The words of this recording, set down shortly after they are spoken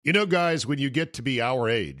You know, guys, when you get to be our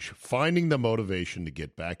age, finding the motivation to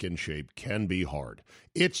get back in shape can be hard.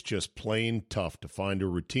 It's just plain tough to find a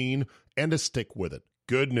routine and to stick with it.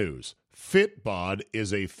 Good news. Fitbod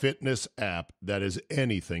is a fitness app that is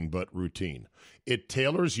anything but routine. It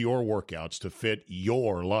tailors your workouts to fit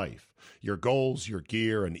your life, your goals, your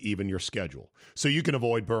gear, and even your schedule, so you can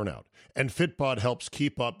avoid burnout. And Fitbod helps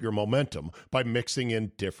keep up your momentum by mixing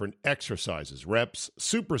in different exercises, reps,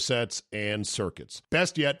 supersets, and circuits.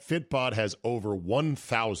 Best yet, Fitbod has over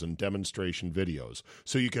 1,000 demonstration videos,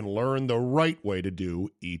 so you can learn the right way to do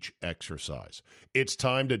each exercise. It's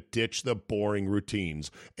time to ditch the boring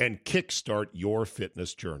routines and kickstart your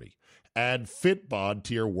fitness journey. Add Fitbod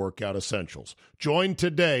to your workout essentials. Join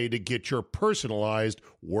today to get your personalized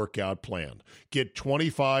workout plan. Get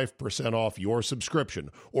 25% off your subscription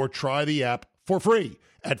or try the app for free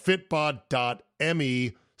at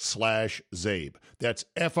fitbod.me/Zabe. That's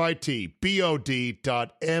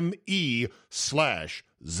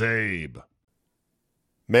fitbod.me/Zabe.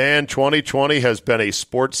 Man, 2020 has been a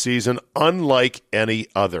sports season unlike any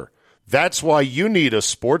other. That's why you need a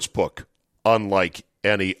sports book unlike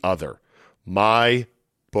any other. My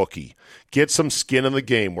Bookie. Get some skin in the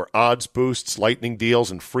game where odds boosts, lightning deals,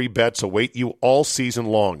 and free bets await you all season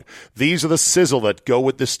long. These are the sizzle that go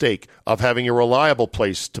with the steak of having a reliable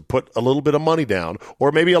place to put a little bit of money down,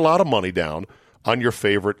 or maybe a lot of money down, on your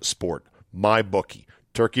favorite sport. My Bookie.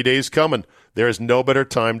 Turkey Day's coming. There is no better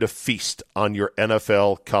time to feast on your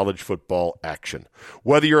NFL college football action.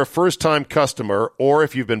 Whether you're a first-time customer or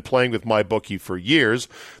if you've been playing with MyBookie for years,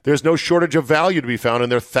 there's no shortage of value to be found in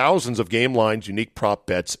their thousands of game lines, unique prop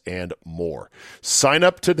bets, and more. Sign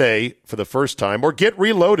up today for the first time or get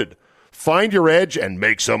reloaded. Find your edge and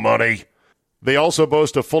make some money. They also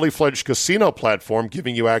boast a fully fledged casino platform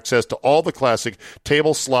giving you access to all the classic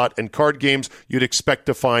table, slot, and card games you'd expect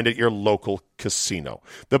to find at your local casino.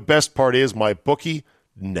 The best part is MyBookie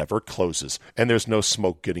never closes, and there's no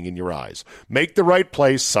smoke getting in your eyes. Make the right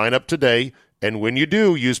play, sign up today, and when you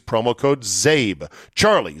do, use promo code ZABE,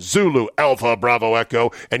 Charlie, Zulu, Alpha, Bravo,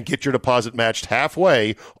 Echo, and get your deposit matched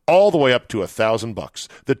halfway, all the way up to $1,000.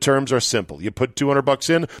 The terms are simple. You put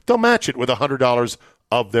 $200 in, they'll match it with $100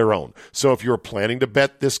 of their own. So if you're planning to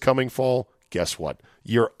bet this coming fall, guess what?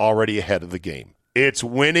 You're already ahead of the game. It's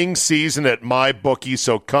winning season at MyBookie,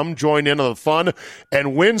 so come join in on the fun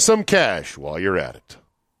and win some cash while you're at it.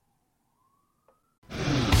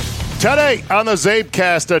 Today on the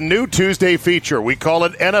Zabecast, a new Tuesday feature. We call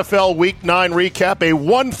it NFL Week 9 Recap, a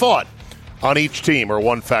one thought on each team or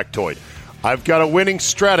one factoid. I've got a winning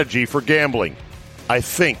strategy for gambling, I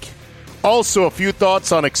think. Also, a few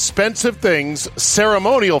thoughts on expensive things,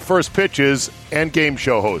 ceremonial first pitches, and game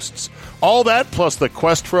show hosts. All that plus the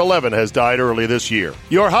quest for 11 has died early this year.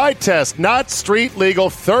 Your high test, not street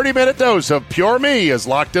legal, 30-minute dose of Pure Me is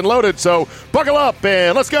locked and loaded, so buckle up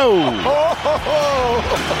and let's go.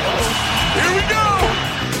 Here we go.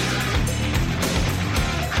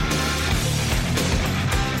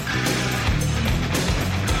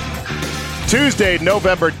 Tuesday,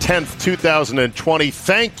 November 10th, 2020.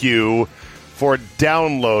 Thank you for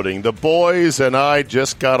downloading. The boys and I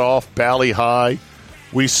just got off Bally High.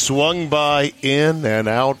 We swung by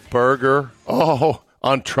In-N-Out Burger. Oh,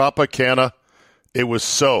 on Tropicana. It was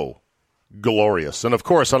so glorious. And, of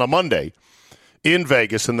course, on a Monday in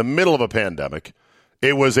Vegas in the middle of a pandemic,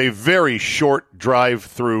 it was a very short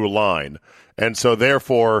drive-through line. And so,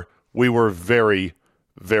 therefore, we were very,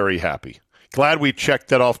 very happy. Glad we checked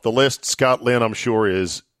that off the list. Scott Lynn, I'm sure,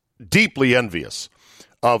 is deeply envious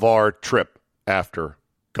of our trip after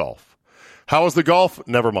golf. How was the golf?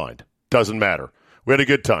 Never mind. Doesn't matter. We had a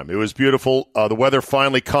good time. It was beautiful. The weather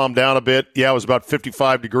finally calmed down a bit. Yeah, it was about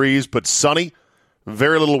 55 degrees, but sunny.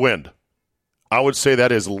 Very little wind. I would say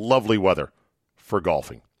that is lovely weather for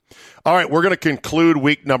golfing. All right, we're going to conclude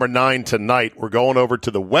week number 9 tonight. We're going over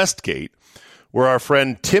to the Westgate, where our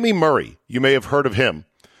friend Timmy Murray, you may have heard of him,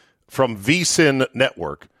 from VSiN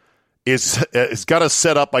Network, is got us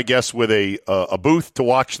set up, I guess, with a booth to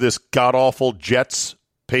watch this god-awful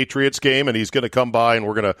Jets-Patriots game, and he's going to come by, and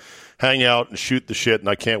we're going to hang out and shoot the shit, and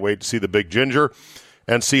I can't wait to see the Big Ginger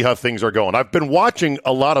and see how things are going. I've been watching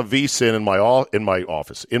a lot of VSiN in my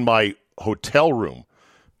office, in my hotel room,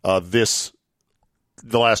 the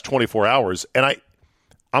last 24 hours, and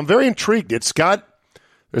I'm very intrigued.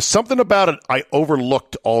 There's something about it I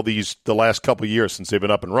overlooked the last couple of years since they've been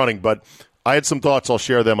up and running, but I had some thoughts. I'll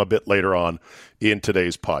share them a bit later on in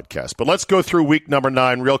today's podcast. But let's go through week number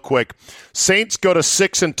 9 real quick. Saints go to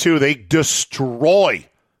 6-2. They destroy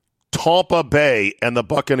Tampa Bay and the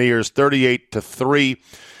Buccaneers 38-3.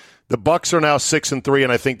 The Bucs are now 6-3,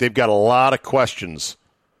 and I think they've got a lot of questions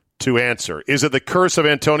to answer. Is it the curse of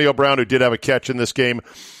Antonio Brown, who did have a catch in this game?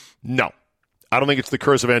 No. I don't think it's the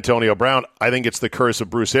curse of Antonio Brown. I think it's the curse of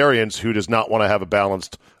Bruce Arians, who does not want to have a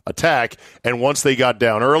balanced attack. And once they got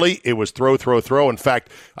down early, it was throw, throw, throw. In fact,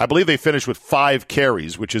 I believe they finished with 5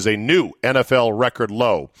 carries, which is a new NFL record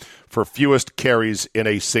low for fewest carries in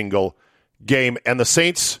a single game. And the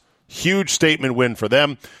Saints, huge statement win for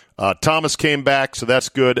them. Thomas came back, so that's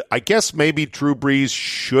good. I guess maybe Drew Brees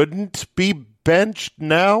shouldn't be benched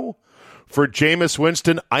now for Jameis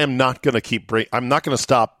Winston. I'm not going to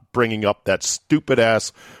stop bringing up that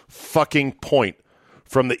stupid-ass fucking point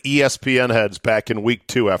from the ESPN heads back in week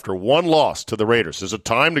 2 after one loss to the Raiders. Is it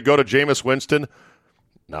time to go to Jameis Winston?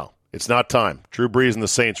 No, it's not time. Drew Brees and the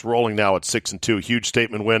Saints rolling now at 6-2. Huge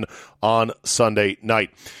statement win on Sunday night.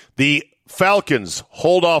 The Falcons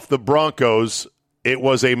hold off the Broncos. It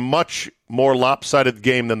was a much more lopsided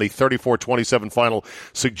game than the 34-27 final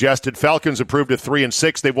suggested. Falcons improved to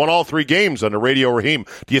 3-6. They've won all 3 games under Radio Raheem.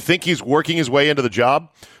 Do you think he's working his way into the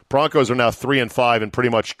job? Broncos are now 3-5 and pretty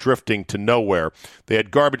much drifting to nowhere. They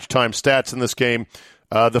had garbage time stats in this game.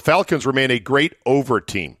 The Falcons remain a great over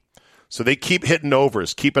team. So they keep hitting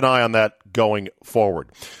overs. Keep an eye on that going forward.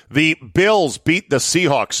 The Bills beat the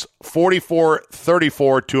Seahawks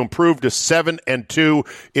 44-34 to improve to 7-2.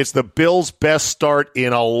 It's the Bills' best start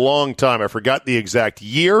in a long time. I forgot the exact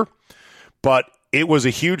year, but it was a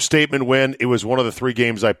huge statement win. It was one of the 3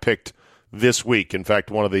 games I picked this week. In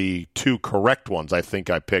fact, one of the 2 correct ones I think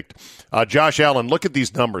I picked. Josh Allen, look at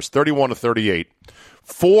these numbers, 31-38.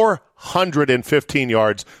 415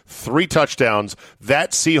 yards, 3 touchdowns.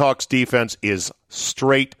 That Seahawks defense is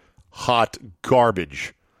straight hot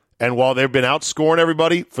garbage. And while they've been outscoring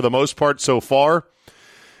everybody for the most part so far,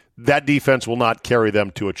 that defense will not carry them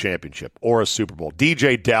to a championship or a Super Bowl.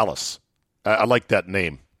 DJ Dallas, I like that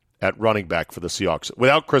name at running back for the Seahawks.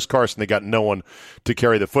 Without Chris Carson, they got no one to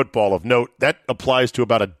carry the football. Of note, that applies to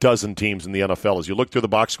about a dozen teams in the NFL. As you look through the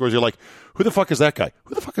box scores, you're like, who the fuck is that guy?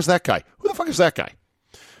 Who the fuck is that guy? Who the fuck is that guy?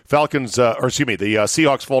 The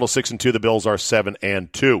Seahawks fall to 6-2. The Bills are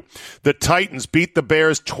 7-2. The Titans beat the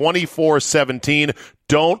Bears 24-17.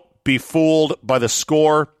 Don't be fooled by the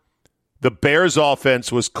score. The Bears'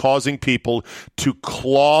 offense was causing people to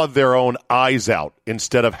claw their own eyes out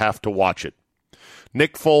instead of have to watch it.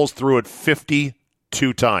 Nick Foles threw it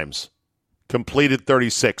 52 times, completed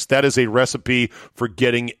 36. That is a recipe for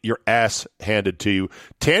getting your ass handed to you.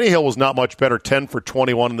 Tannehill was not much better, 10 for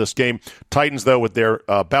 21 in this game. Titans, though, with their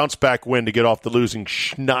bounce-back win to get off the losing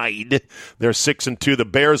schneid, they're 6-2. The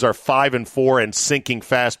Bears are 5-4 and sinking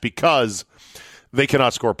fast because they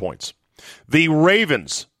cannot score points. The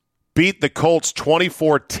Ravens beat the Colts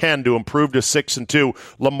 24-10 to improve to 6-2.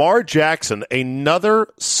 Lamar Jackson, another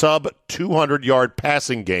sub-200-yard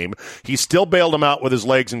passing game. He still bailed him out with his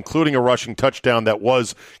legs, including a rushing touchdown that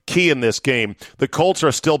was key in this game. The Colts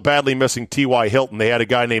are still badly missing T.Y. Hilton. They had a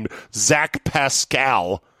guy named Zach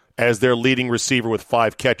Pascal as their leading receiver with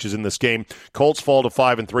 5 catches in this game. Colts fall to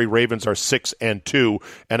 5-3. Ravens are 6-2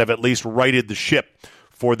 and have at least righted the ship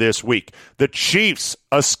for this week. The Chiefs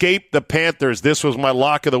escaped the Panthers. This was my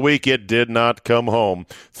lock of the week. It did not come home.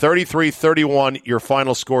 33-31, your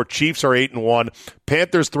final score. Chiefs are 8-1.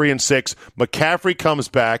 Panthers 3-6. McCaffrey comes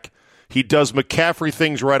back. He does McCaffrey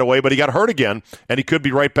things right away, but he got hurt again, and he could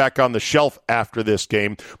be right back on the shelf after this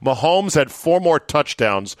game. Mahomes had 4 more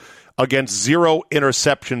touchdowns against 0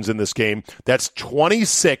 interceptions in this game. That's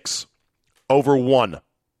 26-1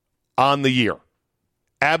 on the year.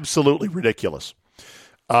 Absolutely ridiculous.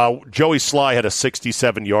 Joey Sly had a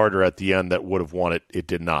 67-yarder at the end that would have won it. It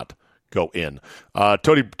did not go in.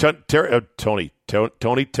 Teddy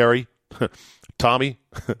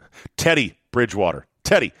Bridgewater.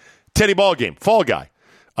 Teddy ball game. Fall guy.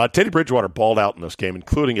 Teddy Bridgewater balled out in this game,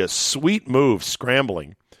 including a sweet move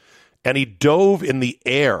scrambling, and he dove in the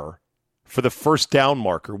air for the first down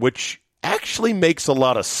marker, which actually makes a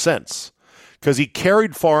lot of sense because he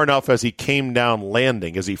carried far enough as he came down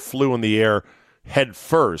landing, as he flew in the air head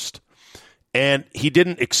first, and he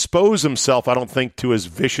didn't expose himself, I don't think, to as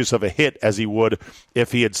vicious of a hit as he would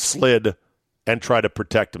if he had slid and tried to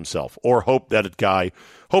protect himself, or hope that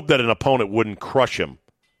an opponent wouldn't crush him,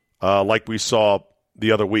 like we saw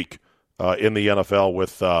the other week in the NFL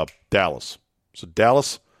with Dallas. So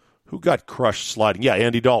Dallas, who got crushed sliding? Yeah,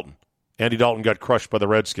 Andy Dalton. Andy Dalton got crushed by the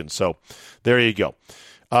Redskins. So there you go.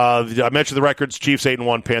 I mentioned the records. Chiefs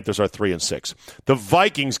 8-1, Panthers are 3-6. The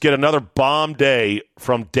Vikings get another bomb day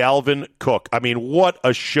from Dalvin Cook. I mean, what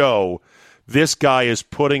a show this guy is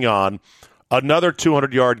putting on. Another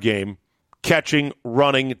 200-yard game, catching,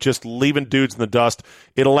 running, just leaving dudes in the dust.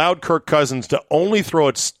 It allowed Kirk Cousins to only throw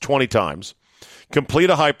it 20 times, complete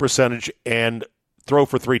a high percentage, and throw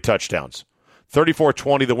for 3 touchdowns.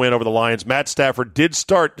 34-20 the win over the Lions. Matt Stafford did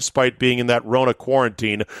start despite being in that Rona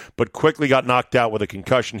quarantine, but quickly got knocked out with a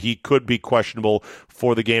concussion. He could be questionable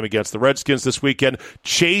for the game against the Redskins this weekend.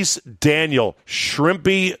 Chase Daniel,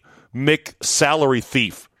 Shrimpy McSalary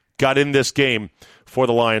Thief, got in this game for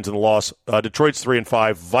the Lions in the loss. Detroit's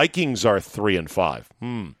 3-5. Vikings are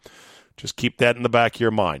 3-5. Just keep that in the back of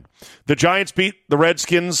your mind. The Giants beat the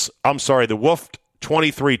the Wolf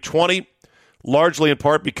 23-20. Largely in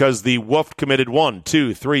part because the Wolf committed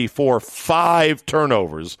 5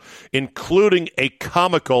 turnovers, including a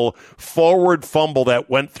comical forward fumble that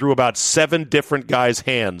went through about 7 different guys'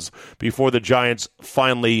 hands before the Giants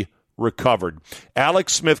finally recovered.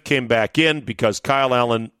 Alex Smith came back in because Kyle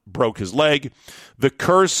Allen broke his leg. The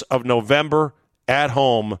curse of November at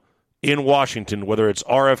home in Washington, whether it's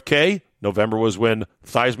RFK, November was when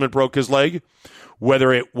Theismann broke his leg,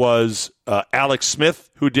 whether it was Alex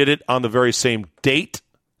Smith who did it on the very same date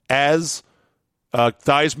as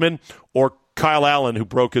Theismann, or Kyle Allen who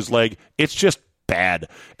broke his leg, it's just bad.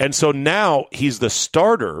 And so now he's the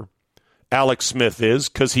starter, Alex Smith is,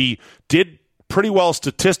 because he did pretty well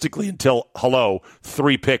statistically until,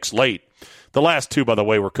 3 picks late. The last 2, by the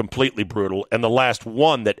way, were completely brutal, and the last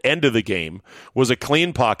one that ended the game was a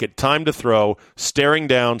clean pocket, time to throw, staring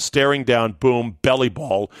down, boom, belly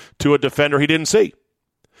ball to a defender he didn't see.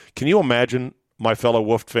 Can you imagine, my fellow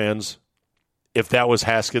Wolf fans, if that was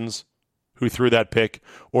Haskins who threw that pick,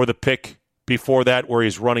 or the pick before that where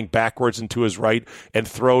he's running backwards and to his right and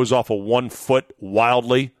throws off a 1 foot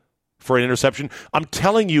wildly for an interception? I'm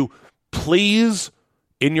telling you, please,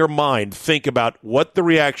 in your mind, think about what the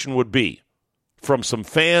reaction would be from some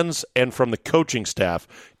fans and from the coaching staff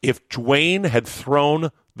if Dwayne had thrown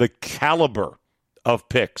the caliber of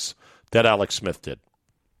picks that Alex Smith did.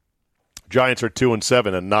 Giants are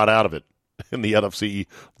 2-7 and not out of it in the NFC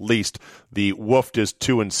least. The Wolf is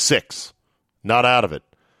 2-6, not out of it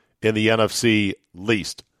in the NFC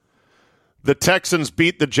least. The Texans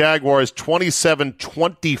beat the Jaguars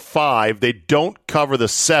 27-25. They don't cover the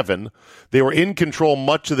 7. They were in control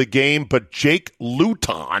much of the game, but Jake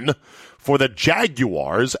Luton for the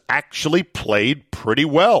Jaguars actually played pretty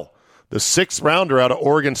well. The 6th rounder out of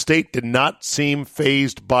Oregon State did not seem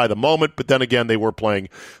fazed by the moment, but then again, they were playing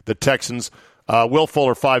the Texans. Will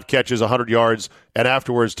Fuller, 5 catches, 100 yards, and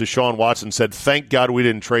afterwards Deshaun Watson said, "Thank God we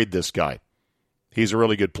didn't trade this guy. He's a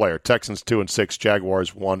really good player." Texans 2-6,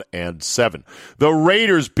 Jaguars 1-7. The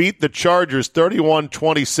Raiders beat the Chargers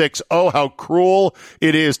 31-26. Oh, how cruel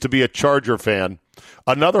it is to be a Charger fan.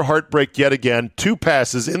 Another heartbreak yet again. 2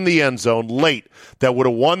 passes in the end zone late that would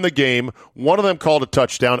have won the game. One of them called a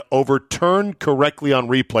touchdown, overturned correctly on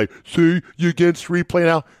replay. See, you against replay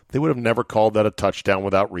now? They would have never called that a touchdown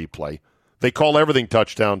without replay. They call everything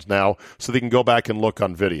touchdowns now so they can go back and look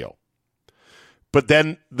on video. But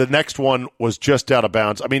then the next one was just out of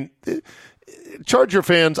bounds. I mean, Charger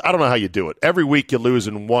fans, I don't know how you do it. Every week you lose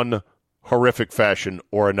in one horrific fashion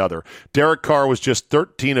or another. Derek Carr was just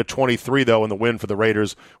 13-23, though, in the win for the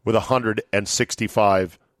Raiders with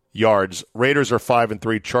 165 yards. Raiders are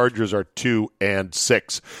 5-3. Chargers are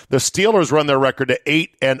 2-6. The Steelers run their record to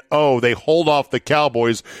 8-0. They hold off the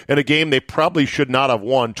Cowboys in a game they probably should not have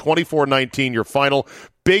won. 24-19, your final.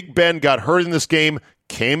 Big Ben got hurt in this game,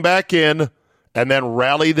 came back in, and then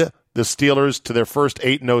rallied the Steelers to their first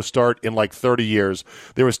 8-0 start in like 30 years.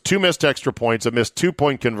 There was 2 missed extra points, a missed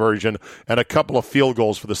 2-point conversion, and a couple of field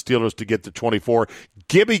goals for the Steelers to get to 24.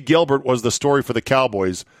 Gibby Gilbert was the story for the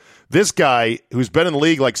Cowboys. This guy, who's been in the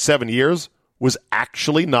league like 7 years, was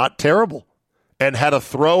actually not terrible and had a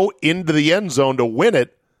throw into the end zone to win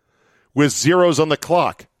it with zeros on the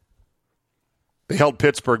clock. They held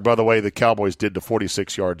Pittsburgh, by the way, the Cowboys did, to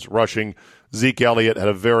 46 yards rushing. Zeke Elliott had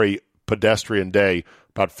a very pedestrian day,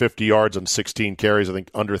 about 50 yards on 16 carries, I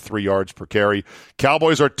think under 3 yards per carry.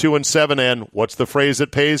 Cowboys are 2-7, and what's the phrase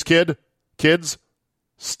that pays, kids?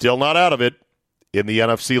 Still not out of it in the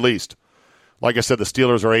NFC least. Like I said, the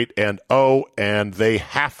Steelers are 8-0, and they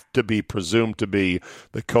have to be presumed to be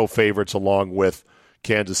the co-favorites along with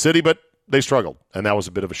Kansas City, but they struggled, and that was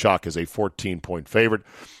a bit of a shock as a 14-point favorite.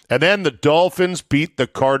 And then the Dolphins beat the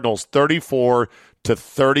Cardinals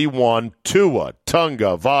 34-31. Tua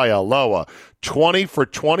Tagovailoa, 20 for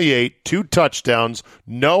 28, 2 touchdowns,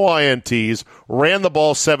 no INTs, ran the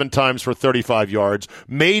ball 7 times for 35 yards,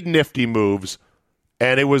 made nifty moves,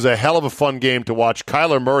 and it was a hell of a fun game to watch.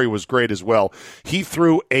 Kyler Murray was great as well. He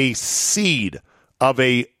threw a seed of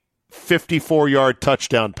a 54-yard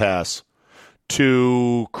touchdown pass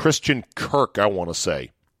to Christian Kirk, I want to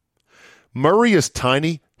say. Murray is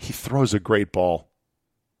tiny. He throws a great ball.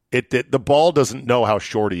 The ball doesn't know how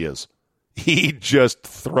short he is. He just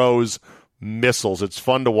throws missiles. It's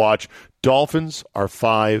fun to watch. Dolphins are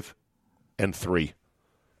 5-3,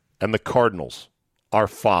 and the Cardinals are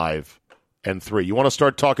 5-3. You want to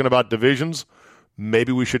start talking about divisions?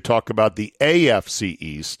 Maybe we should talk about the AFC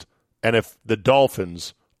East and if the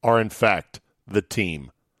Dolphins are, in fact, the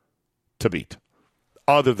team to beat,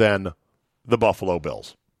 other than the Buffalo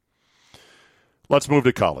Bills. Let's move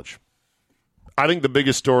to college. I think the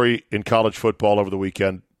biggest story in college football over the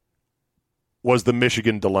weekend was the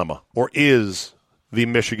Michigan dilemma, or is the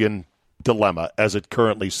Michigan dilemma as it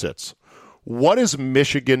currently sits. What is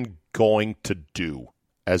Michigan going to do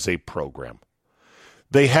as a program?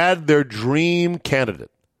 They had their dream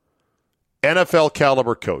candidate, NFL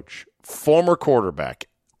caliber coach, former quarterback,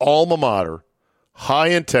 alma mater, high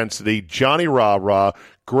intensity, Johnny Rah-Rah,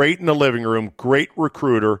 great in the living room, great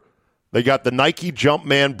recruiter. They got the Nike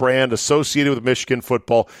Jumpman brand associated with Michigan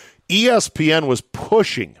football. ESPN was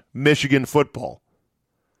pushing Michigan football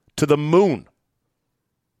to the moon.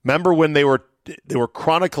 Remember when they were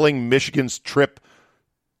chronicling Michigan's trip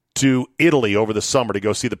to Italy over the summer to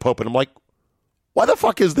go see the Pope? And I'm like, why the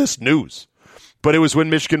fuck is this news? But it was when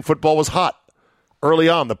Michigan football was hot. Early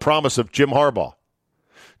on, the promise of Jim Harbaugh.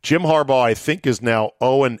 Jim Harbaugh, I think, is now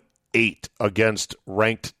 0-8 against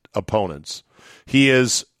ranked opponents. He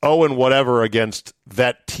is 0-whatever against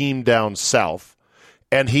that team down south.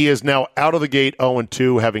 And he is now out of the gate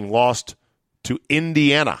 0-2, having lost to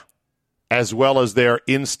Indiana, as well as their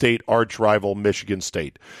in-state arch rival, Michigan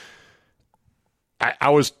State. I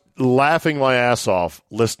was laughing my ass off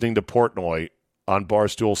listening to Portnoy on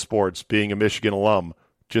Barstool Sports, being a Michigan alum,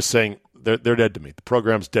 just saying, they're dead to me. The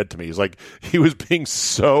program's dead to me. He's like, he was being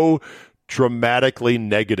so dramatically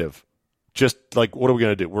negative. Just like, what are we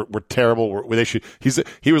going to do? We're terrible.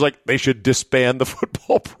 He was like, they should disband the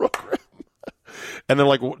football program. And they're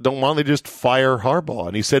like, why don't they just fire Harbaugh?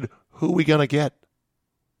 And he said, who are we going to get?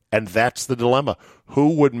 And that's the dilemma. Who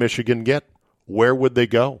would Michigan get? Where would they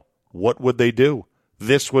go? What would they do?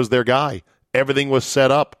 This was their guy. Everything was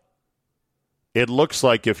set up. It looks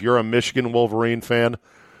like if you're a Michigan Wolverine fan,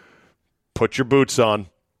 put your boots on.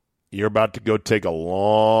 You're about to go take a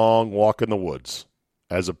long walk in the woods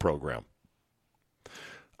as a program.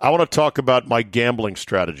 I want to talk about my gambling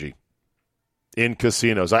strategy in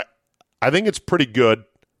casinos. I think it's pretty good.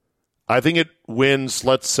 I think it wins,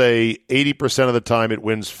 let's say, 80% of the time. It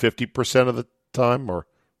wins 50% of the time or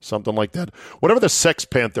something like that. Whatever the Sex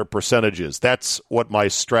Panther percentage is, that's what my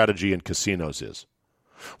strategy in casinos is.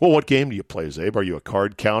 Well, what game do you play, Zabe? Are you a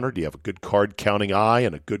card counter? Do you have a good card-counting eye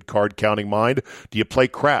and a good card-counting mind? Do you play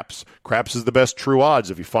craps? Craps is the best true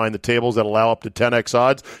odds. If you find the tables that allow up to 10x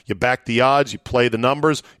odds, you back the odds, you play the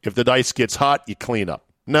numbers. If the dice gets hot, you clean up.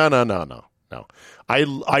 No.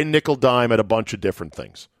 I nickel-dime at a bunch of different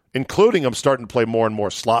things, including I'm starting to play more and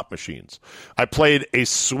more slot machines. I played a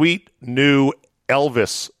sweet new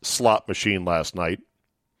Elvis slot machine last night.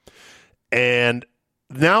 And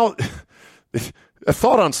now... A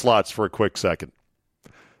thought on slots for a quick second.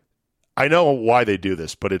 I know why they do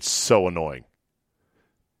this, but it's so annoying.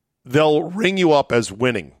 They'll ring you up as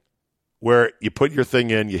winning, where you put your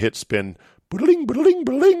thing in, you hit spin, bing, bing, bing,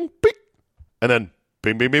 bing, and then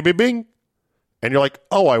bing, bing, bing, bing, bing, and you're like,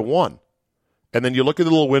 oh, I won. And then you look at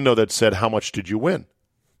the little window that said, how much did you win?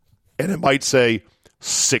 And it might say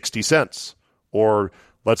 60 cents, or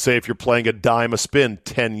let's say if you're playing a dime a spin,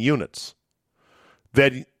 10 units.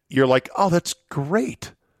 Then you're like, oh, that's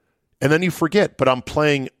great. And then you forget, but I'm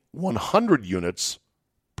playing 100 units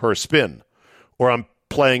per spin, or I'm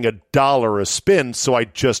playing $1 a spin, so I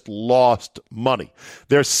just lost money.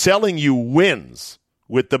 They're selling you wins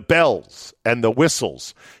with the bells and the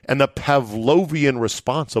whistles and the Pavlovian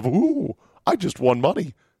response of, ooh, I just won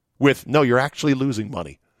money. With, no, you're actually losing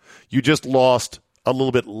money. You just lost a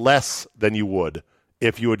little bit less than you would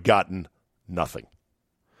if you had gotten nothing.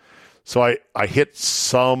 So I hit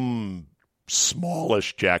some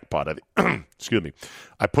smallish jackpot. Excuse me.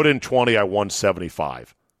 I put in 20. I won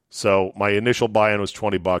 75. So my initial buy-in was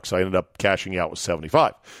 $20. I ended up cashing out with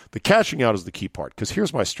 75. The cashing out is the key part, because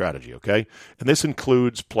here's my strategy, okay? And this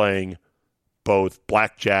includes playing both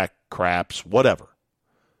blackjack, craps, whatever.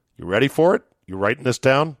 You ready for it? You writing this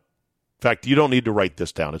down? In fact, you don't need to write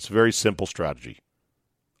this down. It's a very simple strategy.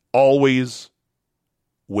 Always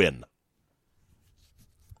win.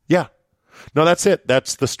 Yeah. No, that's it.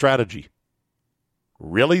 That's the strategy.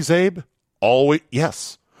 Really, Zabe? Always,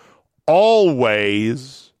 yes.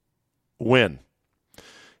 Always win.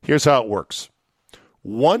 Here's how it works.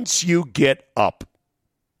 Once you get up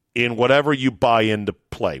in whatever you buy into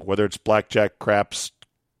play, whether it's blackjack, craps,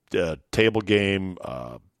 table game,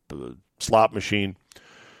 slot machine,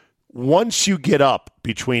 Once you get up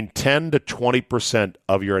between 10 to 20%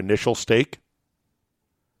 of your initial stake,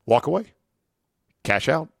 walk away. Cash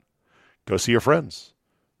out. Go see your friends.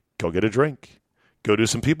 Go get a drink. Go do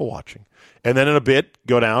some people watching. And then in a bit,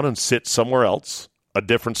 go down and sit somewhere else, a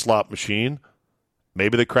different slot machine,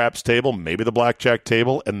 maybe the craps table, maybe the blackjack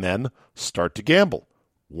table, and then start to gamble.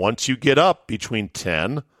 Once you get up between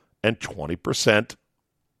 10 and 20%,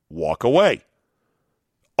 walk away.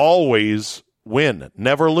 Always win.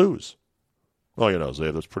 Never lose. Well,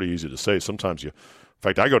 Zay, that's pretty easy to say. Sometimes in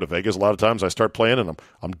fact, I go to Vegas. A lot of times I start playing and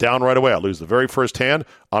I'm down right away. I lose the very first hand.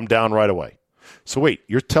 I'm down right away. So wait,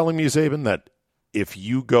 you're telling me, Zabin, that if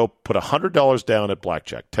you go put $100 down at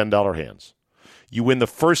blackjack, $10 hands, you win the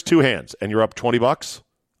first two hands and you're up $20,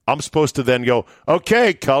 I'm supposed to then go,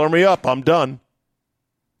 okay, color me up. I'm done.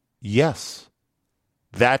 Yes.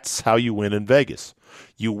 That's how you win in Vegas.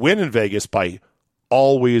 You win in Vegas by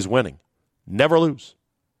always winning. Never lose.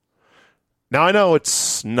 Now, I know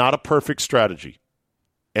it's not a perfect strategy,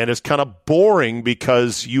 and it's kind of boring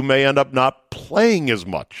because you may end up not playing as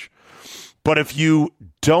much. But if you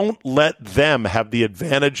don't let them have the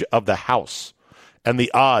advantage of the house and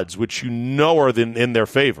the odds, which are in their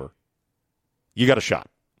favor, you got a shot.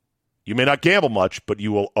 You may not gamble much, but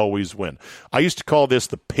you will always win. I used to call this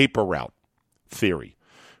the paper route theory.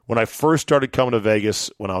 When I first started coming to Vegas,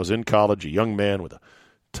 when I was in college, a young man with a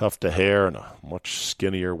tuft of hair and a much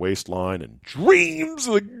skinnier waistline and dreams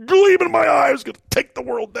with a gleam in my eyes, going to take the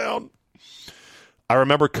world down. I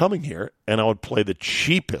remember coming here, and I would play the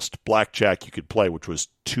cheapest blackjack you could play, which was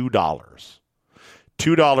 $2.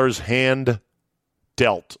 $2 hand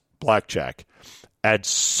dealt blackjack at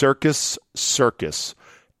Circus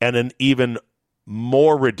and an even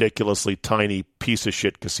more ridiculously tiny piece of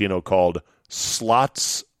shit casino called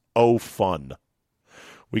Slots O Fun.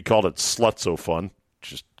 We called it Sluts O Fun,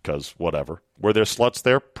 just because whatever. Were there sluts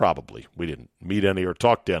there? Probably. We didn't meet any or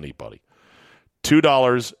talk to anybody.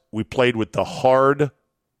 $2, we played with the hard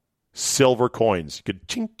silver coins. You could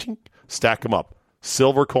chink, chink, stack them up.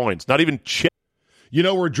 Silver coins, not even chip.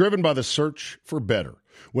 We're driven by the search for better.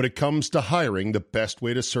 When it comes to hiring, the best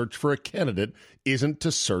way to search for a candidate isn't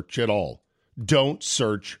to search at all. Don't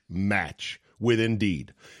search, match with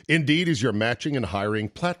Indeed. Indeed is your matching and hiring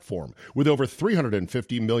platform with over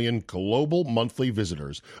 350 million global monthly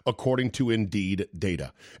visitors, according to Indeed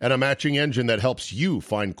data, and a matching engine that helps you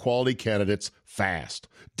find quality candidates fast.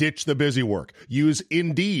 Ditch the busy work. Use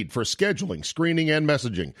Indeed for scheduling, screening, and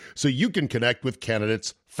messaging so you can connect with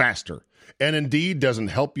candidates faster. And Indeed doesn't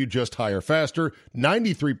help you just hire faster.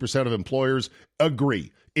 93% of employers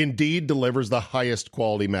agree. Indeed delivers the highest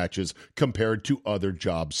quality matches compared to other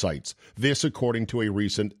job sites. This according to a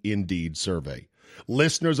recent Indeed survey.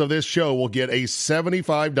 Listeners of this show will get a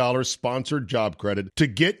 $75 sponsored job credit to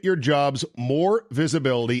get your jobs more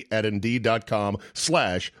visibility at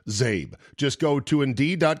Indeed.com/Zabe. Just go to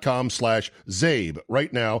Indeed.com/Zabe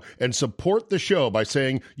right now and support the show by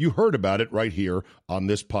saying you heard about it right here on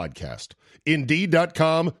this podcast.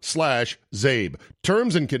 Indeed.com/Zabe.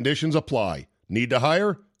 Terms and conditions apply. Need to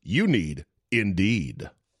hire? You need Indeed.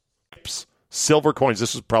 Silver coins.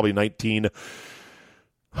 This was probably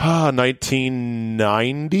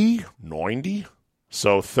 1990,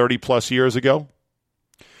 so 30 plus years ago.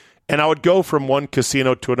 And I would go from one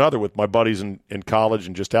casino to another with my buddies in college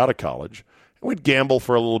and just out of college. And we'd gamble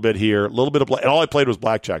for a little bit here, a little bit of and all I played was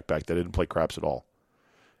blackjack back then. I didn't play craps at all.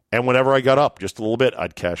 And whenever I got up just a little bit,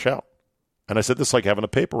 I'd cash out. And I said, this is like having a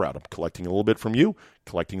paper route. I'm collecting a little bit from you,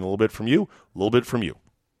 collecting a little bit from you, a little bit from you.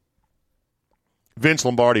 Vince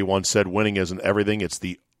Lombardi once said, winning isn't everything, it's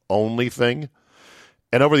the only thing.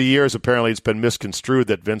 And over the years, apparently it's been misconstrued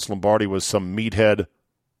that Vince Lombardi was some meathead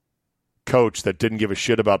coach that didn't give a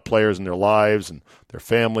shit about players and their lives and their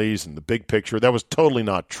families and the big picture. That was totally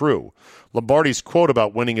not true. Lombardi's quote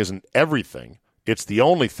about winning isn't everything, it's the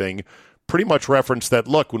only thing, pretty much referenced that,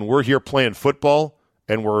 look, when we're here playing football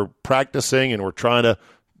and we're practicing and we're trying to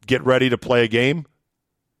get ready to play a game,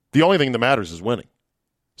 the only thing that matters is winning.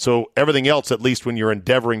 So everything else, at least when you're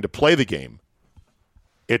endeavoring to play the game,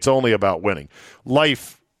 it's only about winning.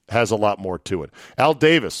 Life has a lot more to it. Al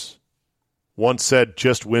Davis once said,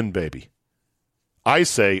 just win, baby. I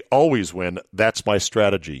say, always win. That's my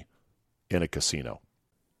strategy in a casino.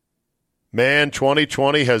 Man,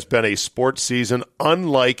 2020 has been a sports season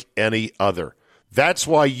unlike any other. That's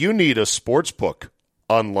why you need a sports book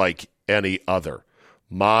unlike any other.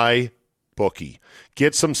 My Bookie.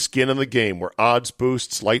 Get some skin in the game where odds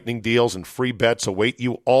boosts, lightning deals, and free bets await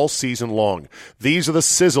you all season long. These are the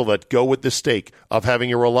sizzle that go with the steak of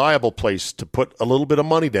having a reliable place to put a little bit of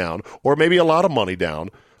money down, or maybe a lot of money down,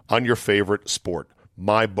 on your favorite sport.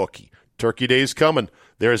 My Bookie. Turkey Day's coming.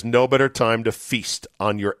 There is no better time to feast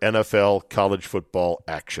on your NFL college football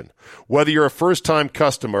action. Whether you're a first-time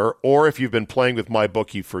customer or if you've been playing with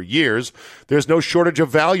MyBookie for years, there's no shortage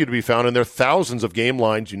of value to be found in their thousands of game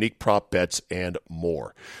lines, unique prop bets, and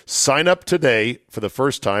more. Sign up today for the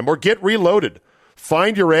first time or get reloaded.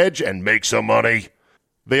 Find your edge and make some money.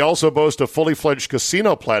 They also boast a fully fledged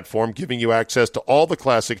casino platform giving you access to all the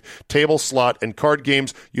classic table, slot, and card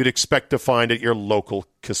games you'd expect to find at your local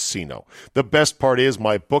casino. The best part is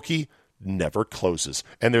MyBookie never closes,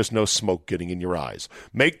 and there's no smoke getting in your eyes.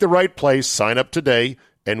 Make the right play, sign up today,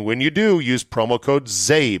 and when you do, use promo code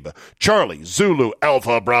ZABE, Charlie, Zulu,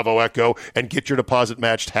 Alpha, Bravo, Echo, and get your deposit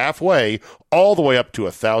matched halfway, all the way up to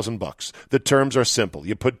 $1,000. The terms are simple.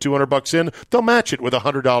 You put $200 in, they'll match it with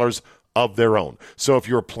 $100 of their own. So if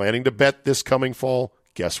you're planning to bet this coming fall,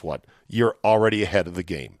 guess what? You're already ahead of the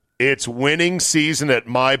game. It's winning season at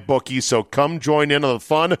MyBookie, so come join in on the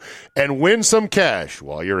fun and win some cash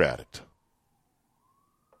while you're at it.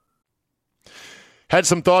 Had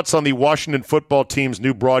some thoughts on the Washington football team's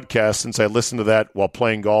new broadcast since I listened to that while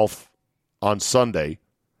playing golf on Sunday.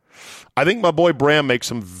 I think my boy Bram makes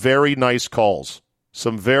some very nice calls,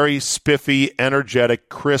 some very spiffy, energetic,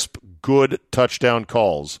 crisp, good touchdown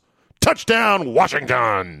calls. Touchdown,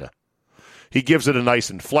 Washington! He gives it a nice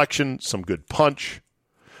inflection, some good punch,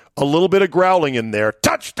 a little bit of growling in there.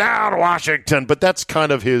 Touchdown, Washington! But that's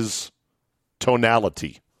kind of his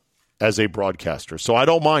tonality as a broadcaster, so I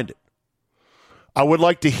don't mind it. I would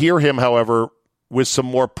like to hear him, however, with some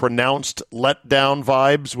more pronounced letdown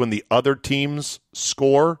vibes when the other teams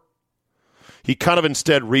score. He kind of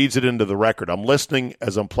instead reads it into the record. I'm listening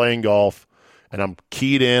as I'm playing golf, and I'm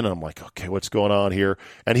keyed in. I'm like, okay, what's going on here?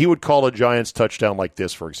 And he would call a Giants touchdown like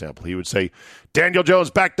this, for example. He would say, Daniel Jones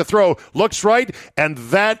back to throw, looks right, and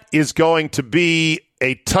that is going to be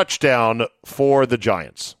a touchdown for the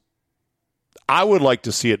Giants. I would like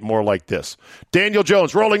to see it more like this. Daniel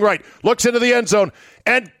Jones rolling right, looks into the end zone,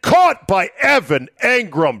 and caught by Evan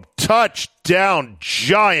Engram. Touchdown,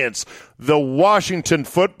 Giants. The Washington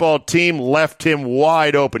football team left him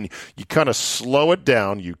wide open. You kind of slow it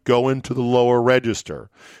down. You go into the lower register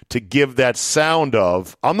to give that sound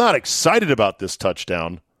of, I'm not excited about this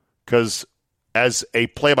touchdown because as a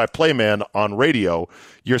play-by-play man on radio,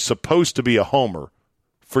 you're supposed to be a homer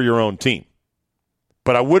for your own team.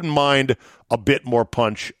 But I wouldn't mind a bit more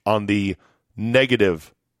punch on the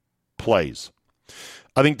negative plays.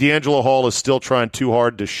 I think D'Angelo Hall is still trying too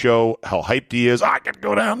hard to show how hyped he is. I can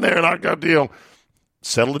go down there and I got deal.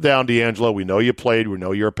 Settle it down, D'Angelo. We know you played. We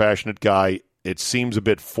know you're a passionate guy. It seems a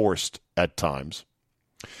bit forced at times.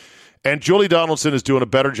 And Julie Donaldson is doing a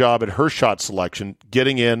better job at her shot selection,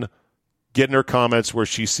 getting in, getting her comments where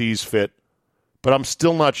she sees fit. But I'm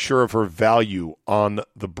still not sure of her value on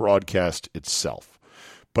the broadcast itself.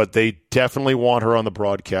 But they definitely want her on the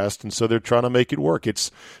broadcast, and so they're trying to make it work.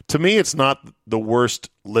 To me, it's not the worst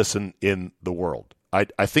listen in the world. I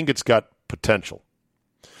think it's got potential.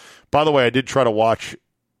 By the way, I did try to watch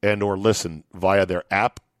and or listen via their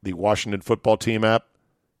app, the Washington Football Team app.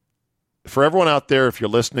 For everyone out there, if you're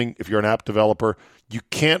listening, if you're an app developer, you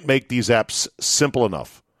can't make these apps simple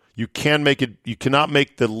enough. You cannot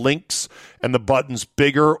make the links and the buttons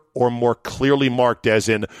bigger or more clearly marked as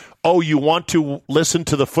in, oh, you want to listen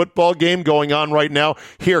to the football game going on right now?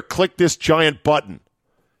 Here, click this giant button.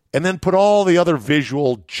 And then put all the other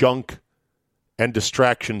visual junk and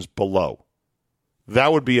distractions below.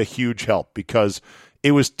 That would be a huge help because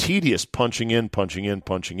it was tedious punching in.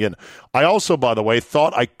 I also, by the way,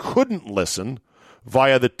 thought I couldn't listen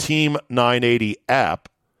via the Team 980 app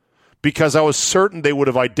because I was certain they would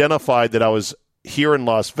have identified that I was here in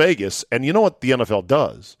Las Vegas. And you know what the NFL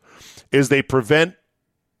does is they prevent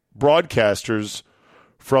broadcasters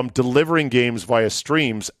from delivering games via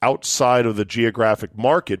streams outside of the geographic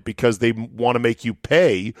market because they want to make you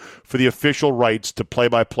pay for the official rights to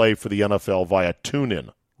play-by-play for the NFL via TuneIn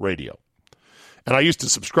radio. And I used to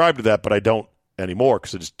subscribe to that, but I don't anymore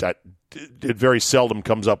because it very seldom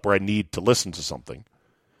comes up where I need to listen to something.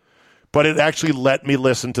 But it actually let me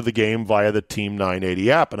listen to the game via the Team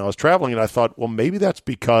 980 app. And I was traveling, and I thought, well, maybe that's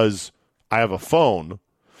because I have a phone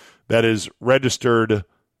that is registered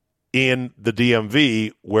in the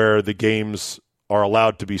DMV where the games are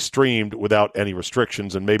allowed to be streamed without any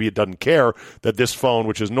restrictions. And maybe it doesn't care that this phone,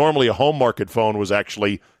 which is normally a home market phone, was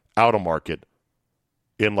actually out of market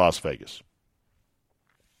in Las Vegas.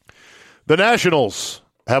 The Nationals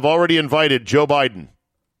have already invited Joe Biden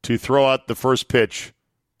to throw out the first pitch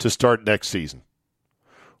to start next season.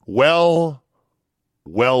 Well.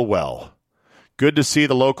 Good to see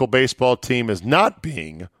the local baseball team is not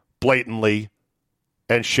being blatantly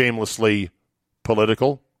and shamelessly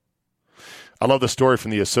political. I love the story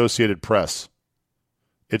from the Associated Press.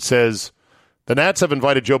 It says, the Nats have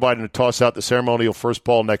invited Joe Biden to toss out the ceremonial first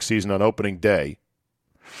ball next season on opening day.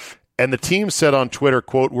 And the team said on Twitter,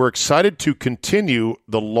 quote, we're excited to continue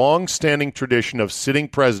the long-standing tradition of sitting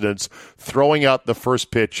presidents throwing out the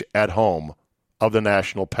first pitch at home of the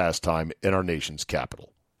national pastime in our nation's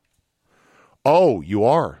capital. Oh, you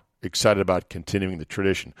are excited about continuing the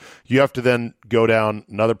tradition. You have to then go down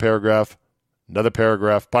another paragraph. By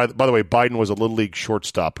the way, Biden was a Little League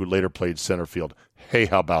shortstop who later played center field. Hey,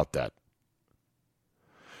 how about that?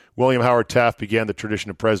 William Howard Taft began the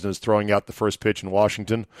tradition of presidents throwing out the first pitch in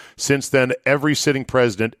Washington. Since then, every sitting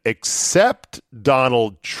president except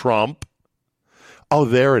Donald Trump, oh,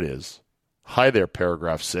 there it is. Hi there,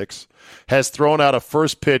 paragraph 6, has thrown out a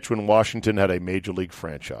first pitch when Washington had a major league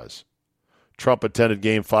franchise. Trump attended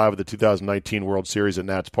Game 5 of the 2019 World Series at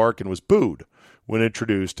Nats Park and was booed when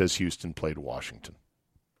introduced as Houston played Washington.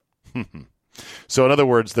 So, in other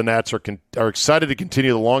words, the Nats are excited to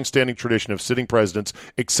continue the long-standing tradition of sitting presidents,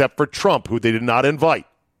 except for Trump, who they did not invite.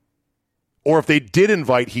 Or if they did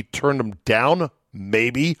invite, he turned them down.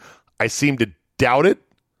 Maybe. I seem to doubt it.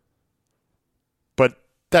 But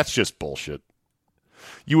that's just bullshit.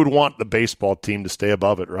 You would want the baseball team to stay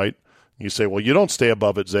above it, right? You say, well, you don't stay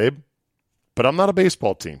above it, Zabe. But I'm not a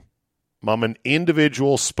baseball team. I'm an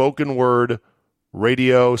individual spoken word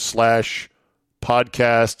radio /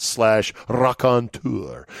 podcast /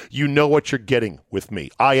 raconteur. You know what you're getting with me.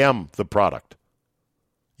 I am the product.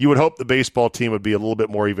 You would hope the baseball team would be a little bit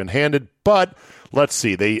more even-handed, but let's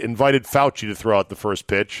see. They invited Fauci to throw out the first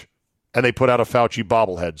pitch, and they put out a Fauci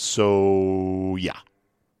bobblehead. So, yeah.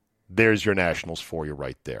 There's your Nationals for you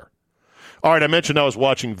right there. All right, I mentioned I was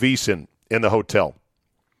watching VSiN in the hotel.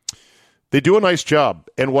 They do a nice job,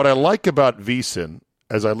 and what I like about VSiN,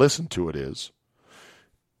 as I listen to it, is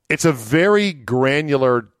it's a very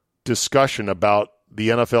granular discussion about the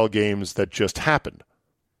NFL games that just happened.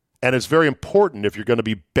 And it's very important if you're going to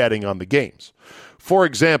be betting on the games. For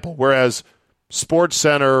example, whereas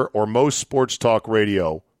SportsCenter or most sports talk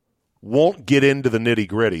radio won't get into the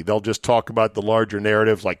nitty-gritty. They'll just talk about the larger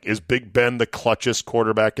narratives like, is Big Ben the clutchest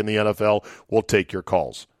quarterback in the NFL? We'll take your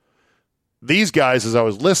calls. These guys, as I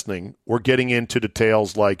was listening, were getting into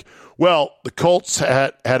details like, well, the Colts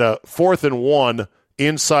had a 4th and 1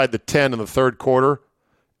 inside the 10 in the third quarter,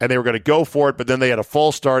 and they were going to go for it, but then they had a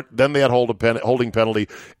false start, then they had holding penalty,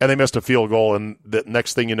 and they missed a field goal, and the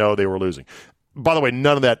next thing you know, they were losing. By the way,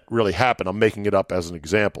 none of that really happened. I'm making it up as an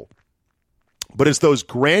example. But it's those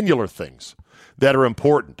granular things that are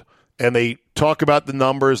important, and they talk about the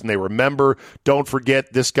numbers, and they remember, don't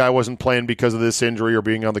forget, this guy wasn't playing because of this injury or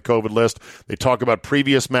being on the COVID list. They talk about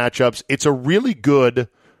previous matchups. It's a really good,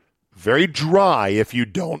 very dry if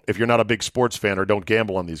you're not a big sports fan or don't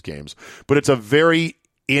gamble on these games. But it's a very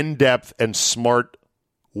in-depth and smart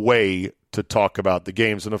way to talk about the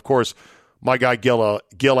games. And, of course, my guy Gil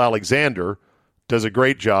Alexander does a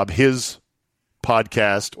great job. His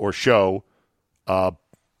podcast or show,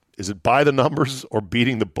 is it By the Numbers or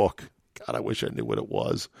Beating the Book? God, I wish I knew what it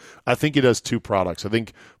was. I think he does two products. I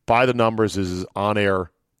think By the Numbers is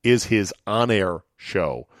his on-air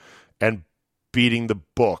show, and Beating the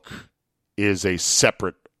Book is a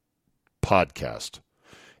separate podcast.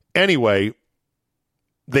 Anyway,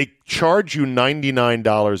 they charge you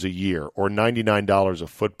 $99 a year or $99 a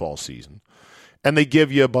football season, and they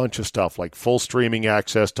give you a bunch of stuff like full streaming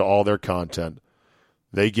access to all their content.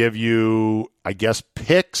 They give you, I guess,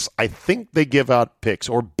 picks. I think they give out picks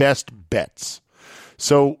or best bets.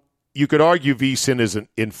 So you could argue VSiN is,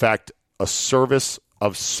 in fact, a service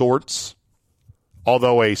of sorts,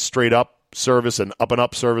 although a straight-up service, an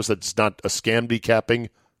up-and-up service that's not a scam decapping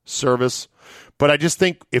service. But I just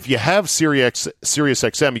think if you have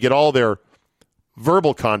SiriusXM, you get all their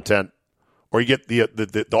verbal content, or you get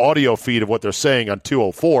the audio feed of what they're saying on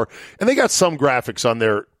 204, and they got some graphics on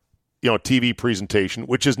their TV presentation,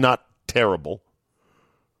 which is not terrible,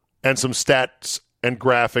 and some stats and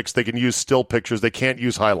graphics. They can use still pictures. They can't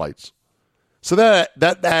use highlights. So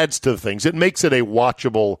that adds to things. It makes it a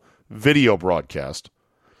watchable video broadcast.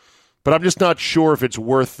 But I'm just not sure if it's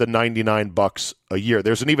worth the $99 a year.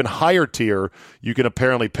 There's an even higher tier you can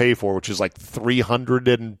apparently pay for, which is like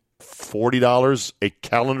 $340 a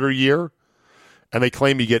calendar year. And they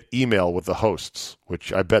claim you get email with the hosts,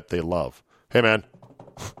 which I bet they love. Hey, man.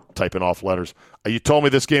 Typing off letters. You told me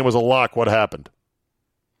this game was a lock. What happened?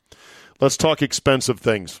 Let's talk expensive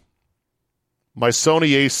things. My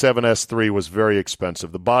Sony a7S III was very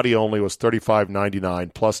expensive. The body only was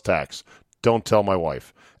 $35.99 plus tax. Don't tell my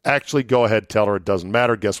wife. Actually, go ahead, tell her it doesn't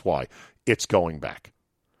matter. Guess why? It's going back.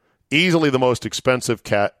 Easily the most expensive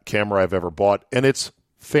camera I've ever bought, and it's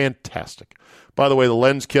Fantastic. By the way, the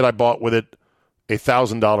lens kit I bought with it, a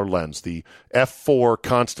 $1,000 lens, the f4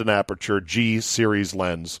 constant aperture G series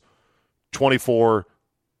lens, 24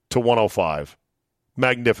 to 105.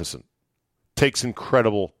 Magnificent. Takes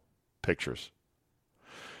incredible pictures.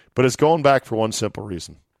 But it's going back for one simple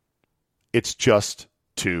reason. It's just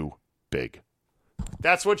too big.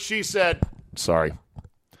 That's what she said. Sorry.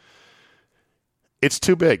 It's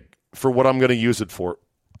too big for what I'm going to use it for.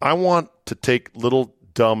 I want to take little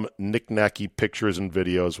dumb knick-knacky pictures and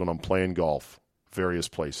videos when I'm playing golf, various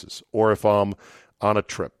places, or if I'm on a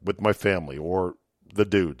trip with my family or the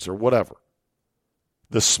dudes or whatever.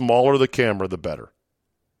 The smaller the camera, the better.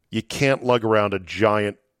 You can't lug around a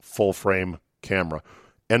giant full-frame camera.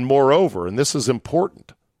 And moreover, and this is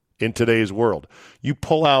important in today's world, you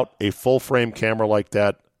pull out a full-frame camera like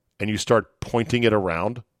that and you start pointing it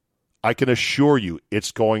around, I can assure you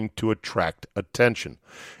it's going to attract attention.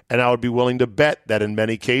 And I would be willing to bet that in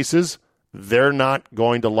many cases, they're not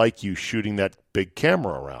going to like you shooting that big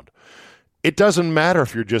camera around. It doesn't matter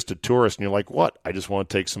if you're just a tourist and you're like, what? I just want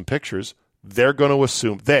to take some pictures. They're going to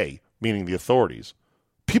assume, they, meaning the authorities,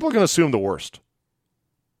 people are going to assume the worst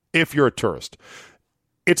if you're a tourist.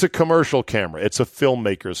 It's a commercial camera. It's a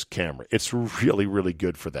filmmaker's camera. It's really, really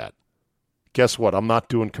good for that. Guess what? I'm not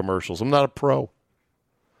doing commercials. I'm not a pro.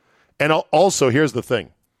 And also, here's the thing.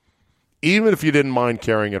 Even if you didn't mind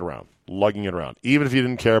carrying it around, lugging it around, even if you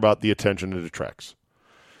didn't care about the attention it attracts,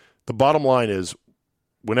 the bottom line is,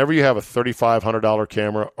 whenever you have a $3,500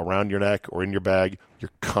 camera around your neck or in your bag, you're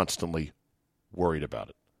constantly worried about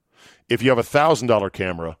it. If you have a $1,000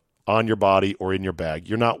 camera on your body or in your bag,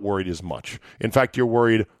 you're not worried as much. In fact, you're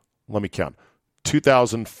worried, let me count,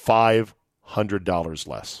 $2,500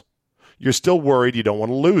 less. You're still worried you don't want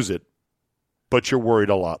to lose it, but you're worried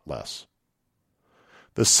a lot less.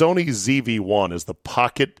 The Sony ZV-1 is the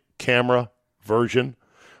pocket camera version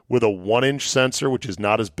with a 1-inch sensor, which is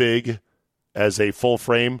not as big as a full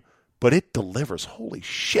frame, but it delivers. Holy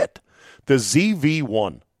shit. The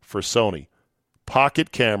ZV-1 for Sony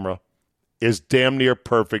pocket camera is damn near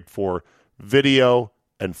perfect for video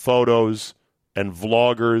and photos and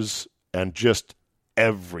vloggers and just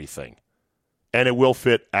everything. And it will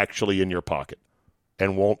fit actually in your pocket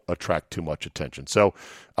and won't attract too much attention. So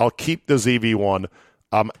I'll keep the ZV-1.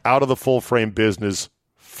 I'm out of the full-frame business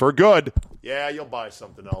for good. Yeah, you'll buy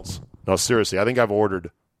something else. No, seriously, I think I've ordered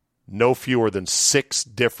no fewer than 6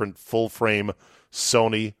 different full-frame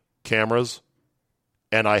Sony cameras,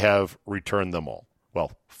 and I have returned them all.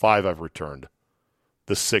 Well, 5 I've returned.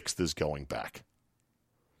 The 6th is going back.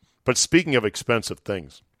 But speaking of expensive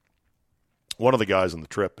things, one of the guys on the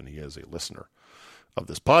trip, and he is a listener of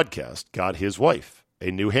this podcast, got his wife a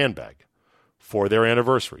new handbag for their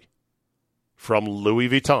anniversary from Louis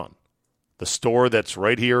Vuitton, the store that's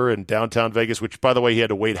right here in downtown Vegas, which, by the way, he had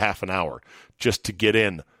to wait half an hour just to get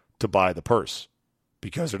in to buy the purse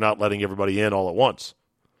because they're not letting everybody in all at once.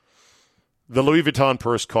 The Louis Vuitton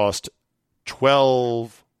purse cost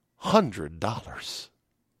 $1,200.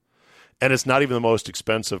 And it's not even the most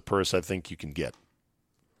expensive purse I think you can get.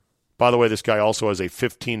 By the way, this guy also has a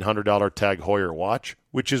 $1,500 Tag Heuer watch,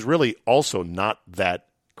 which is really also not that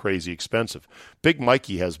crazy expensive. Big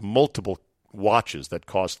Mikey has multiple watches that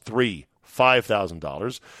cost $3,000,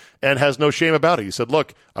 $5,000 and has no shame about it. He said,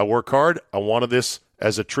 look, I work hard. I wanted this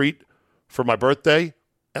as a treat for my birthday,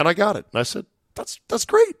 and I got it. And I said, that's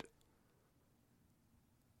great.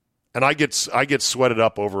 And I get sweated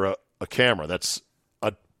up over a camera. That's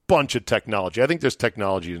a bunch of technology. I think there's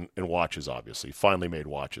technology in watches, obviously, finely made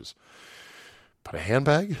watches. But a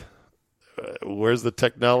handbag? Where's the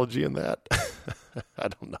technology in that? I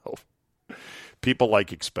don't know. People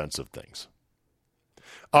like expensive things.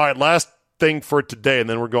 All right, last thing for today, and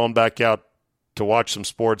then we're going back out to watch some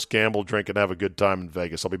sports, gamble, drink, and have a good time in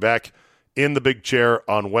Vegas. I'll be back in the big chair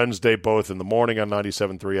on Wednesday, both in the morning on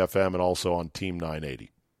 97.3 FM and also on Team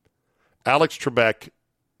 980. Alex Trebek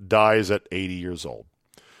dies at 80 years old.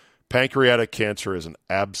 Pancreatic cancer is an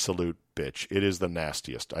absolute bitch. It is the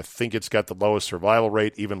nastiest. I think it's got the lowest survival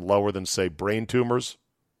rate, even lower than, say, brain tumors.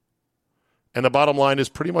 And the bottom line is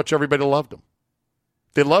pretty much everybody loved him.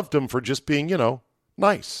 They loved him for just being,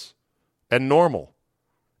 nice and normal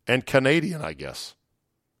and Canadian, I guess.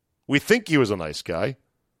 We think he was a nice guy.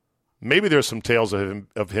 Maybe there's some tales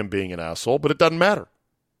of him being an asshole, but it doesn't matter.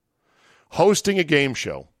 Hosting a game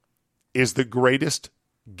show is the greatest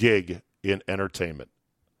gig in entertainment.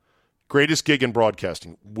 Greatest gig in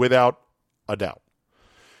broadcasting, without a doubt.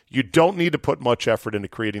 You don't need to put much effort into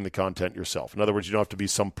creating the content yourself. In other words, you don't have to be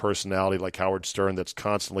some personality like Howard Stern that's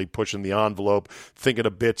constantly pushing the envelope, thinking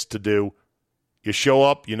of bits to do. You show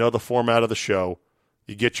up, you know the format of the show,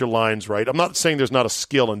 You get your lines right. I'm not saying there's not a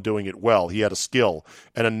skill in doing it well. He had a skill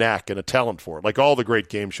and a knack and a talent for it, like all the great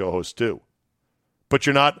game show hosts do. But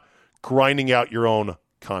you're not grinding out your own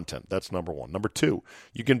content. That's number one. Number two,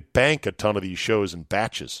 you can bank a ton of these shows in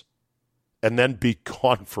batches and then be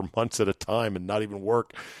gone for months at a time and not even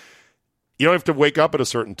work. You don't have to wake up at a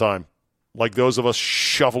certain time, like those of us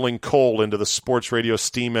shoveling coal into the sports radio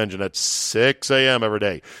steam engine at 6 a.m. every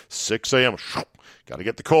day. 6 a.m. Got to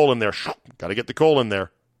get the coal in there. Got to get the coal in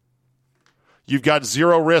there. You've got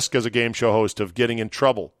zero risk as a game show host of getting in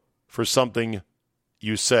trouble for something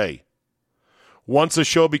you say. Once a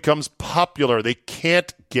show becomes popular, they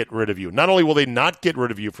can't get rid of you. Not only will they not get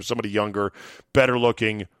rid of you for somebody younger, better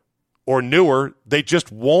looking, or newer, they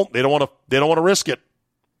just won't. They don't want to risk it.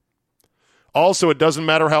 Also, it doesn't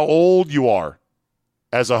matter how old you are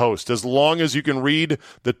as a host. As long as you can read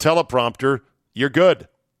the teleprompter, you're good.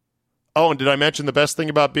 Oh, and did I mention the best thing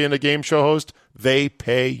about being a game show host? They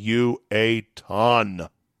pay you a ton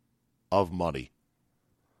of money.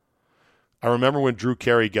 I remember when Drew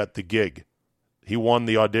Carey got the gig. He won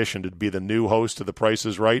the audition to be the new host of The Price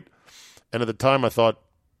is Right. And at the time I thought,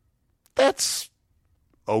 that's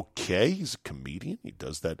okay. He's a comedian. He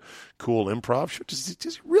does that cool improv show. Does he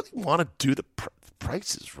really want to do The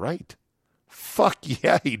Price is Right? Fuck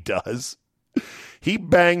yeah, he does. He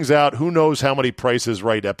bangs out who knows how many Price is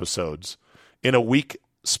Right episodes in a week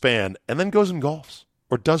span and then goes and golfs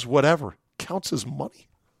or does whatever. Counts as money.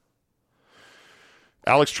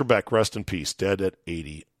 Alex Trebek, rest in peace, dead at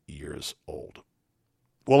 80 years old.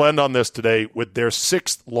 We'll end on this today with their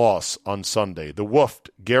sixth loss on Sunday. The Wolf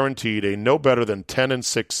guaranteed a no better than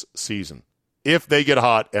 10-6 season if they get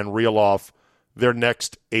hot and reel off their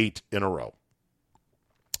next 8 in a row.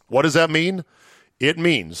 What does that mean? It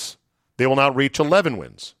means they will not reach 11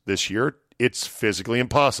 wins this year. It's physically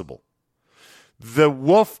impossible. The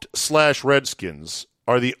Wolf/Redskins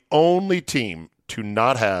are the only team to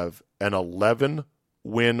not have an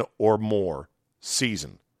 11-win or more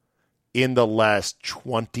season in the last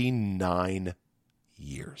 29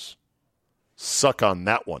 years. Suck on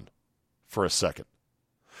that one for a second.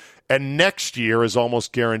 And next year is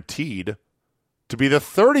almost guaranteed to be the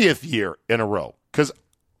 30th year in a row, because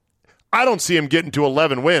I don't see him getting to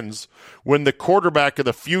 11 wins when the quarterback of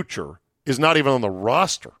the future is not even on the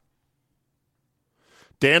roster.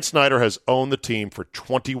 Dan Snyder has owned the team for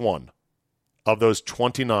 21 of those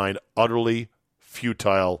 29 utterly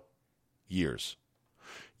futile years.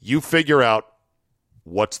 You figure out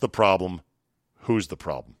what's the problem, who's the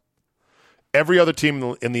problem. Every other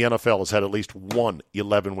team in the NFL has had at least one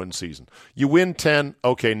 11-win season. You win 10,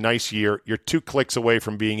 okay, nice year. You're 2 clicks away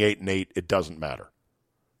from being 8-8. It doesn't matter.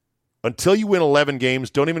 Until you win 11 games,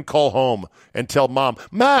 don't even call home and tell mom,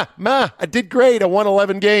 Ma, I did great. I won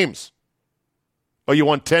 11 games. Oh, you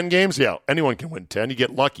won 10 games? Yeah, anyone can win 10. You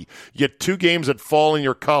get lucky. You get 2 games that fall in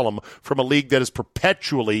your column from a league that is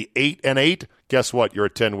perpetually 8-8. Guess what? You're a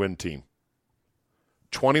 10-win team.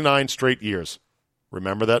 29 straight years.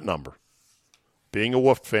 Remember that number. Being a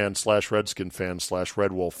Wolf fan / Redskin fan /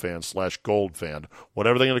 Red Wolf fan / Gold fan,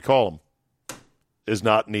 whatever they're going to call them, is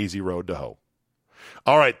not an easy road to hoe.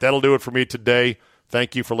 All right, that'll do it for me today.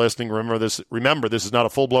 Thank you for listening. Remember, this is not a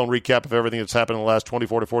full-blown recap of everything that's happened in the last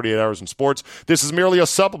 24 to 48 hours in sports. This is merely a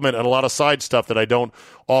supplement and a lot of side stuff that I don't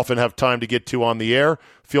often have time to get to on the air.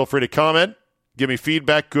 Feel free to comment. Give me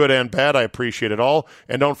feedback, good and bad. I appreciate it all.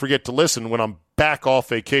 And don't forget to listen when I'm back off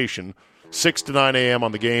vacation, 6 to 9 a.m.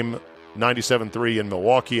 on the Game 97.3 in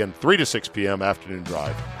Milwaukee and 3 to 6 p.m. afternoon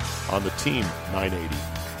drive on the Team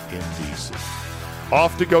 980 in D.C.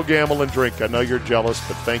 Off to go gamble and drink. I know you're jealous,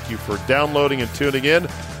 but thank you for downloading and tuning in.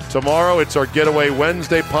 Tomorrow, it's our Getaway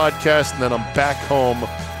Wednesday podcast, and then I'm back home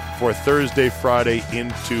for Thursday, Friday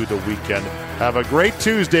into the weekend. Have a great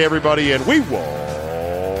Tuesday, everybody, and we will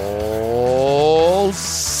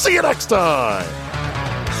see you next time.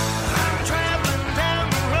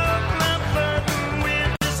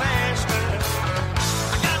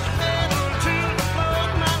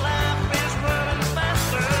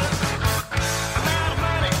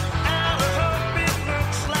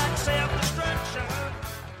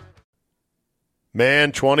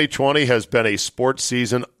 Man, 2020 has been a sports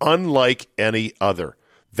season unlike any other.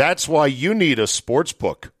 That's why you need a sports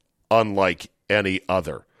book unlike any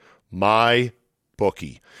other.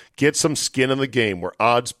 MyBookie. Get some skin in the game where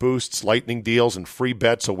odds boosts, lightning deals, and free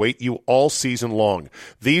bets await you all season long.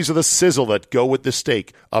 These are the sizzle that go with the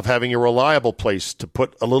steak of having a reliable place to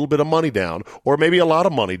put a little bit of money down, or maybe a lot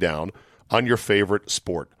of money down, on your favorite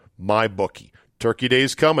sport. MyBookie. Turkey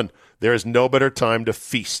Day's coming. There is no better time to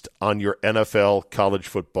feast on your NFL college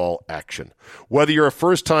football action. Whether you're a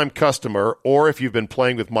first-time customer or if you've been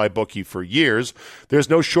playing with MyBookie for years, there's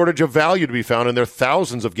no shortage of value to be found in their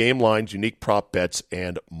thousands of game lines, unique prop bets,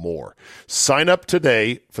 and more. Sign up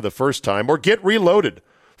today for the first time or get reloaded.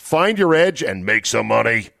 Find your edge and make some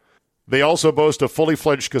money. They also boast a fully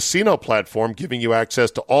fledged casino platform giving you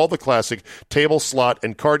access to all the classic table, slot,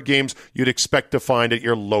 and card games you'd expect to find at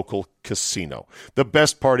your local casino. The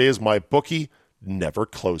best part is MyBookie never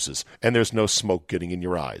closes, and there's no smoke getting in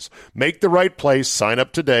your eyes. Make the right play, sign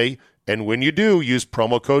up today, and when you do, use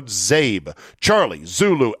promo code ZABE, Charlie,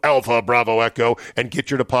 Zulu, Alpha, Bravo, Echo, and get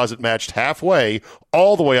your deposit matched halfway,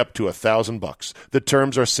 all the way up to $1,000. The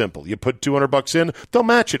terms are simple. You put $200 in, they'll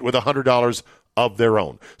match it with $100 of their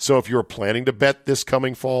own. So if you're planning to bet this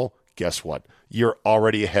coming fall, guess what? You're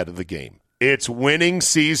already ahead of the game. It's winning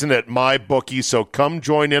season at MyBookie, so come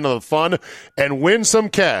join in on the fun and win some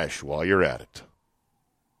cash while you're at it.